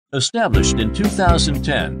Established in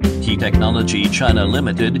 2010, Key Technology China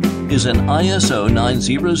Limited is an ISO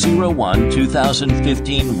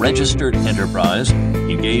 9001-2015 registered enterprise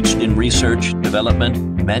engaged in research,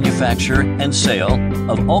 development, manufacture, and sale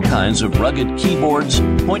of all kinds of rugged keyboards,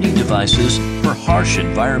 pointing devices for harsh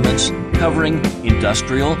environments covering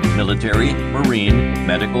industrial, military, marine,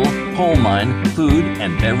 medical, coal mine, food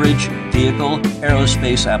and beverage, vehicle,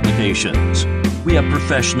 aerospace applications. We have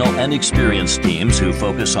professional and experienced teams who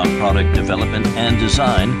focus on product development and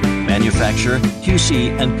design, manufacture,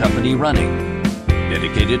 QC, and company running.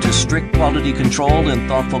 Dedicated to strict quality control and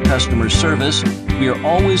thoughtful customer service, we are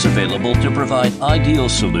always available to provide ideal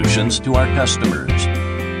solutions to our customers.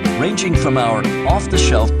 Ranging from our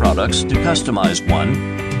off-the-shelf products to customized one,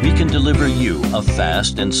 we can deliver you a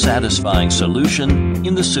fast and satisfying solution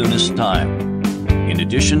in the soonest time. In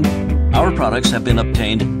addition, our products have been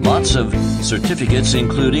obtained lots of certificates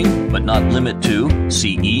including, but not limited to,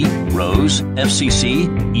 CE, ROSE, FCC,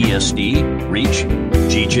 ESD, REACH,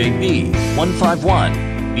 GJB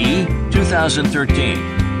 151, B 2013,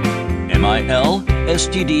 MIL,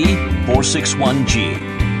 STD 461G,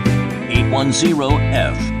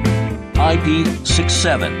 810F, IP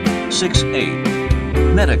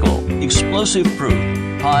 6768, Medical, Explosive Proof,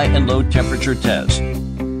 High and Low Temperature Test.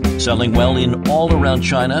 Selling well in all around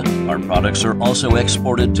China, our products are also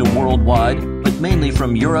exported to worldwide, but mainly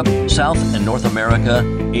from Europe, South and North America,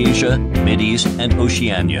 Asia, Mideast, and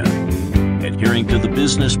Oceania. Adhering to the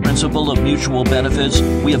business principle of mutual benefits,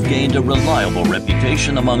 we have gained a reliable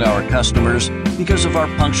reputation among our customers because of our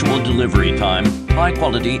punctual delivery time,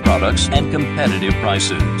 high-quality products, and competitive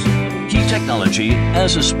prices. Key Technology,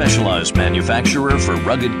 as a specialized manufacturer for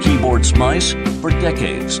rugged keyboard mice for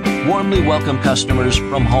decades, warmly welcome customers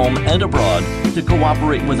from home and abroad to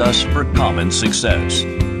cooperate with us for common success.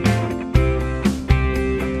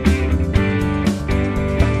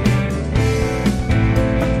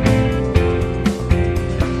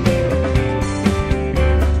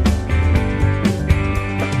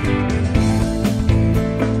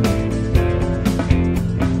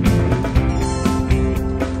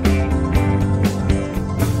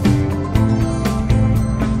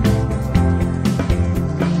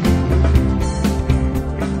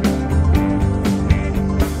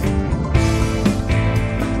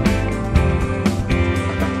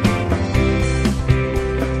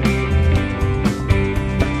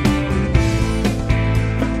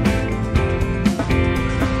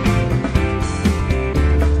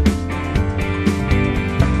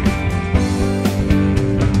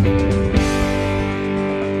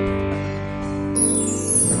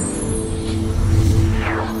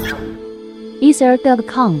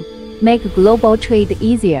 Ether.com. Make global trade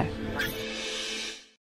easier.